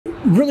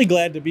Really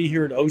glad to be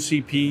here at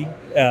OCP.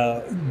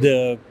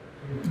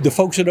 The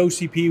folks at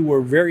OCP were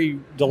very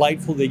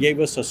delightful. They gave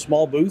us a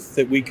small booth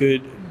that we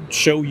could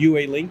show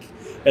UALink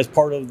as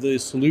part of the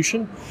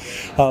solution.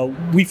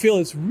 We feel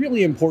it's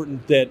really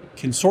important that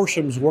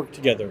consortiums work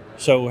together.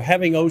 So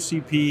having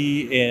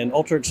OCP and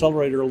Ultra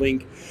Accelerator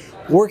Link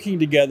working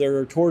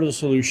together toward a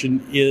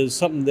solution is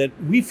something that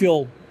we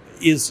feel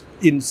is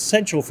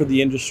essential for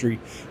the industry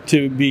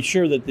to be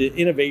sure that the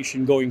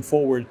innovation going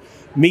forward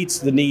meets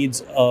the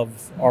needs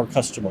of our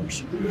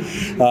customers.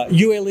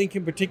 UALink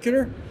in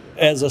particular,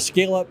 as a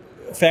scale-up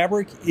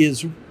fabric,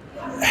 is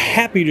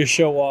happy to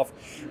show off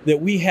that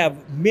we have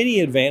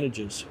many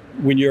advantages.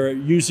 When you're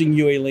using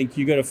UALink,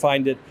 you're going to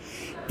find that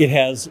it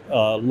has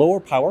lower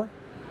power,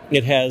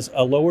 it has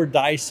a lower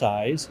die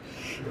size.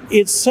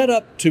 It's set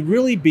up to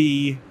really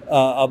be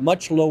a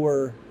much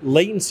lower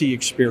latency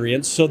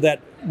experience so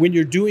that when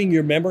you're doing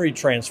your memory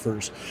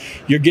transfers,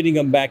 you're getting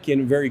them back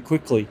in very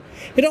quickly.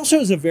 It also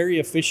is a very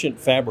efficient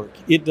fabric.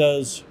 It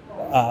does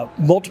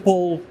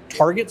multiple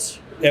targets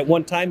at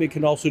one time. It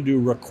can also do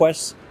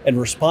requests and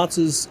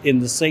responses in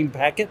the same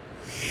packet.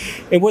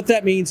 And what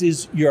that means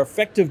is your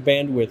effective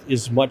bandwidth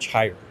is much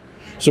higher.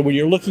 So when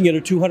you're looking at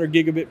a 200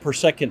 gigabit per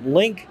second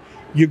link,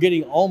 you're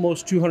getting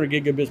almost 200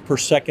 gigabits per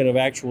second of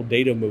actual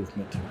data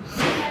movement.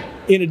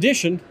 In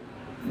addition,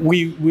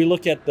 we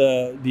look at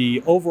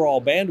the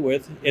overall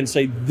bandwidth and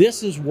say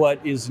this is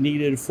what is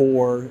needed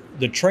for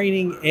the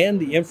training and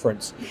the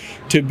inference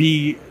to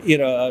be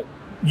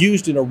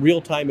used in a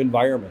real-time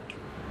environment.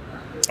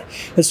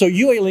 And so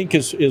UALink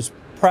is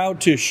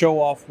proud to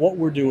show off what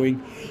we're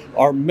doing.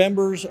 Our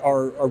members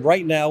are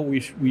right now,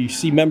 we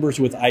see members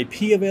with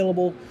IP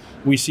available,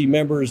 we see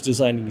members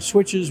designing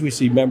switches, we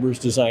see members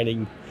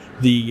designing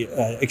the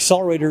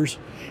accelerators.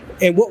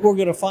 And what we're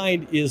going to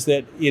find is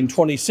that in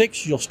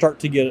 26, you'll start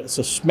to get a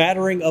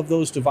smattering of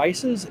those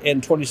devices,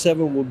 and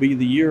 27 will be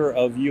the year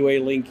of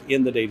UALink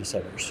in the data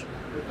centers.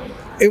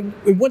 And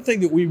one thing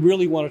that we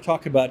really want to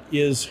talk about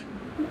is,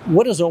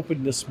 what does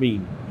openness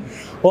mean?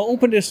 Well,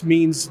 openness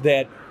means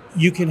that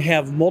you can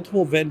have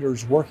multiple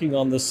vendors working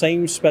on the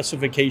same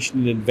specification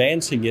and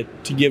advancing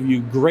it to give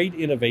you great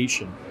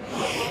innovation.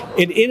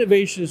 And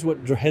innovation is what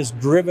has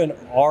driven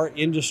our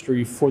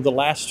industry for the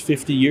last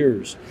 50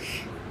 years.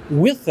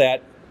 With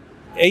that,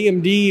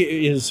 AMD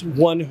is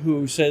one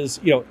who says,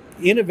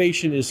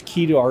 innovation is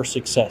key to our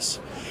success.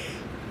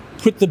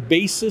 Put the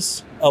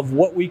basis of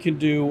what we can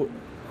do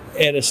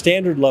at a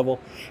standard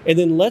level, and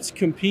then let's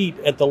compete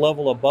at the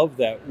level above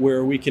that,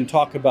 where we can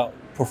talk about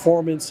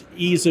performance,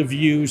 ease of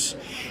use,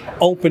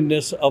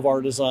 openness of our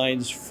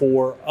designs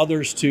for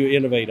others to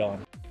innovate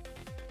on.